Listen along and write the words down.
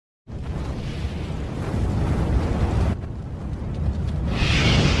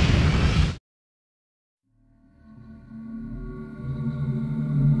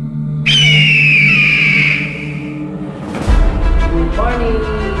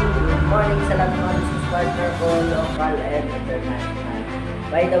partner ko, local and international.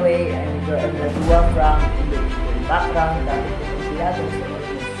 By the way, I'm the dual from Philippine background, dati ko kumpilato sa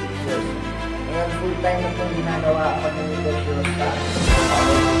almost 6 years. Ngayon, full-time na itong ginagawa ako ng negosyo sa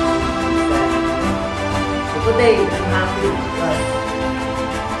So today, I'm happy because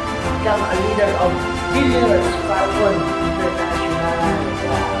become a leader of billionaires, Falcon, international.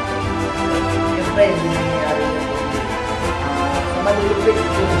 Siyempre, hindi nangyayari na ito. Sa malulupit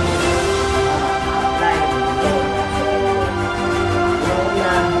yung apply. So,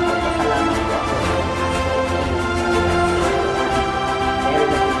 una, magpasalamat ko ako. Meron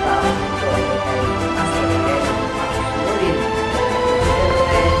na yung tao dito. Master again, sulit.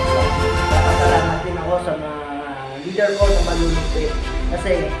 Magpasalamat din ako sa mga leader ko na malulupit.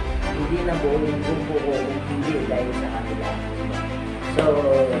 Kasi, hindi na buo yung grupo ko kung hindi dahil sa kanila. So,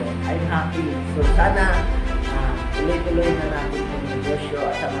 I'm happy. So, sana tuloy-tuloy na natin yung negosyo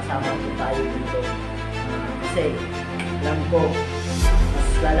at sama-sama po tayo dito. Kasi, alam ko, mas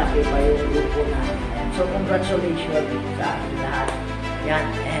lalaki pa yung grupo natin. So, congratulations sa ating lahat. Ayan,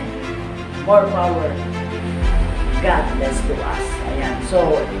 and more power. God bless to us. Ayan. So,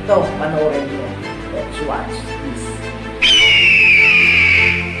 ito, panoorin nyo. Let's watch this.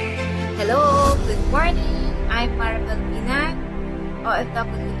 Hello, good morning. I'm Maribel Pinag,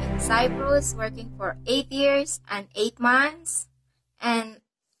 OFW in Cyprus, working for 8 years and 8 months. And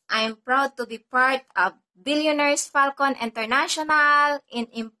I'm proud to be part of Billionaires Falcon International in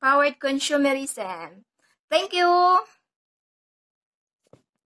Empowered Consumerism. Thank you!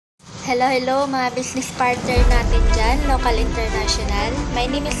 Hello mga business partner natin dyan, local international. My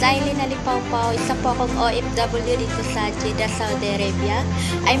name is Aileen Alipawpaw, isa po akong OFW dito sa Jeddah, Saudi Arabia.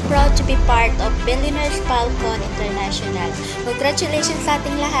 I'm proud to be part of Billionaires Falcon International. Congratulations sa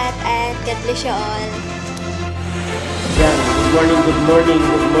ating lahat and God bless you all. Yan, good morning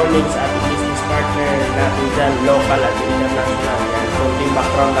sa ating business partner natin dyan, local at international. Yan, konting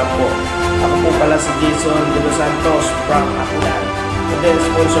background lang po. Ako po pala si Jason De Los Santos from Aklan. And then,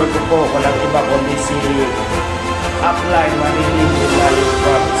 sponsor ko po, walang iba kundi si Upline Marilyn Bumayo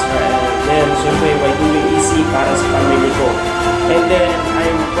from Israel. Then, siyempre, may doing easy para sa family ko. And then,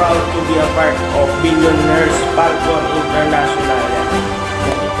 I'm proud to be a part of Billionaires Falcon International. Yan.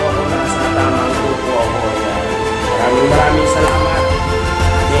 Ito ako nasa tamang grupo ako. Yan. Maraming salamat.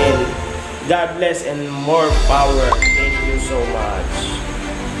 Then, God bless and more power. Thank you so much.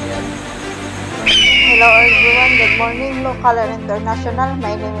 Yan. Hello everyone, good morning local and international.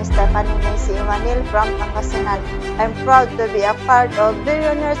 My name is Stephanie Macy Emmanuel from Pangasinan. I'm proud to be a part of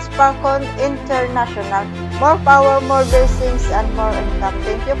Billionaires Falcon International. More power, more blessings, and more income.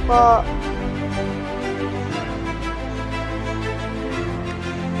 Thank you po.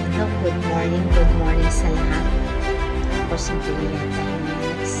 Hello, good morning sa lahat. Ako si Julia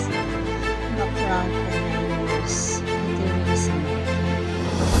Tainez. Background ko 9 years.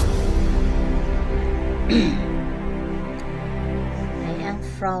 I am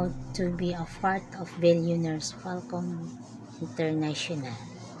proud to be a part of Billionaires Falcon International.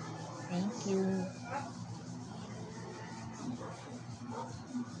 Thank you.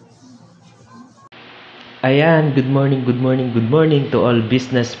 Ayan, good morning to all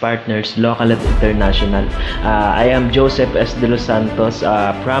business partners, local at international. I am Joseph S. De Los Santos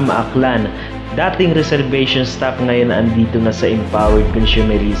from Aklan. Dating reservation staff, ngayon andito na sa Empowered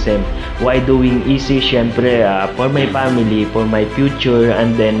Consumerism. Why doing easy? Syempre, for my family, for my future,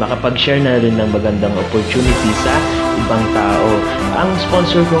 and then makapag-share na rin ng magandang opportunity sa ibang tao. Ang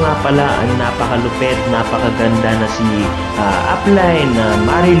sponsor ko nga pala, ang napakalupit, napakaganda na si Upline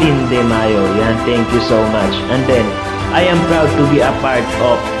Marilyn De Mayo. Yan, thank you so much. And then, I am proud to be a part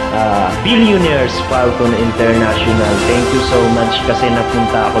of Billionaires Falcon International. Thank you so much kasi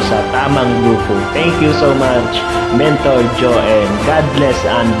napunta ako sa tamang grupo. Thank you so much, Mentor Joe, and God bless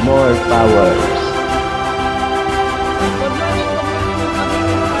and more powers. Good morning.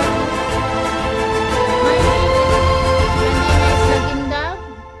 My name is Laginda.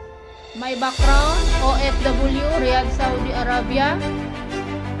 My background, OFW, Riyadh, Saudi Arabia.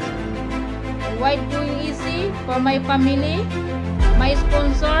 White doing easy for my family. My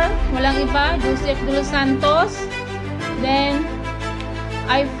sponsor, walang iba, Joseph De Los Santos. Then,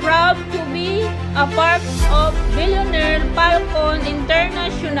 I'm proud to be a part of Billionaire Falcon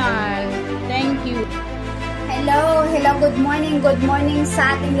International. Thank you. Hello, good morning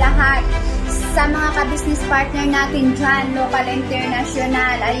sa ating lahat. Sa mga ka-business partner natin dyan, local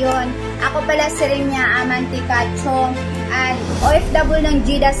international. Ayun, ako pala si Rimia Amanticacho, and OFW ng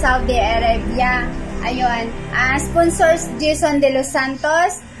Jeddah, Saudi Arabia. Ayun, sponsors Jason De Los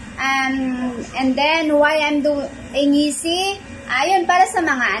Santos, and then why I'm doing easy, ayun, para sa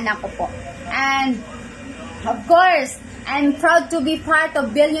mga anak ko po. And Of course, I'm proud to be part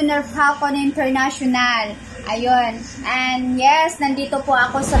of Billionaire Falcon International. Ayun. And yes, nandito po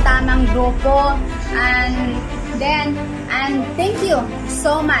ako sa tamang grupo. And thank you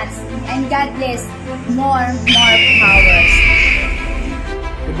so much. And God bless. More powers.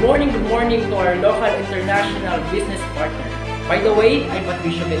 Good morning to our local international business partner. By the way, I'm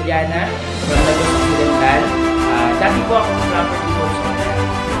Patricio Mediana from Lagos Occidental. Dati po akong property consultant.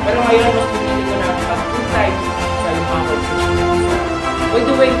 Pero ngayon, mas pinili ko na pag-full-time sa Empower Consumerism. All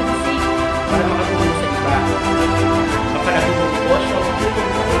the way to see para makatulong sa iba. Mapalagay ng negosyo,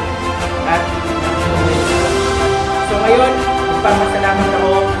 at so ngayon, magpapasalamat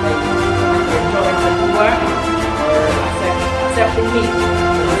ako kay Mr. Joel Padua for accepting me.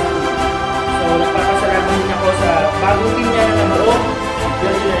 So nagpapasalamat din ako sa bagong team niya na namaro,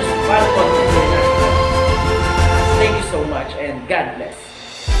 Billionaires Falcon International. Thank you so much and God bless.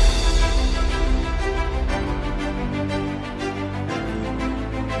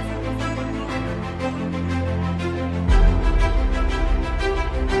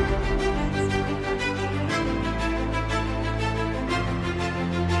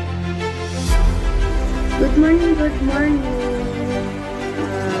 Good morning.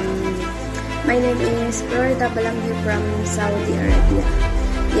 My name is Florida Balangyo from Saudi Arabia.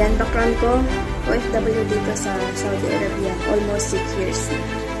 Yan, background ko, OFW dito sa Saudi Arabia, almost 6 years na.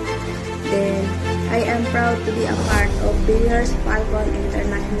 Then, I am proud to be a part of Billionaires Falcon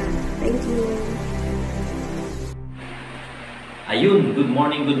International. Thank you. Ayun, good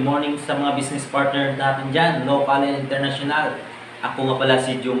morning sa mga business partner natin dyan, local and international. Ako nga pala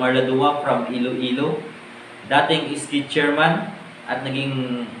si Jomar Ladua from Iloilo. Dating SK chairman at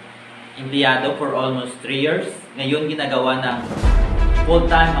naging empleyado for almost 3 years. Ngayon ginagawa ng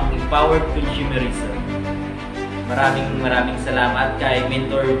full-time ang Empowered Consumerism. Maraming salamat kay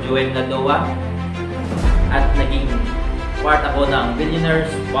Mentor Joel Ladua at naging part ako ng Billionaires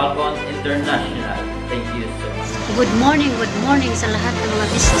Falcon International. Thank you so much. Good morning sa lahat ng mga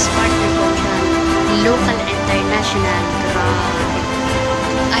business partner ko dyan, local and international.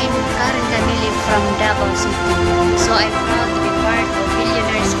 I'm Karen Camille from Davao City, so I'm proud to be part of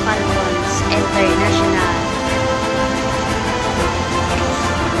Billionaires Falcons International.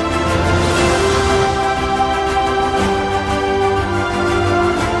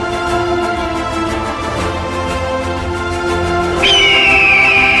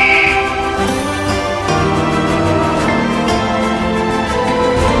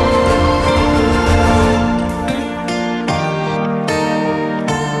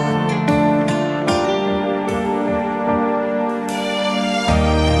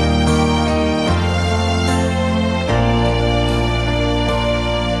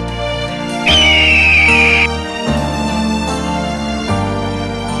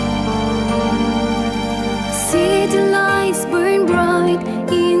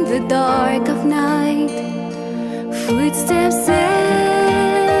 Dark of night, footsteps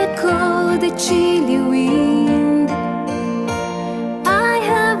echo the chilly wind. I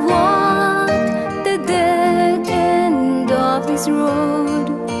have walked the dead end of this road.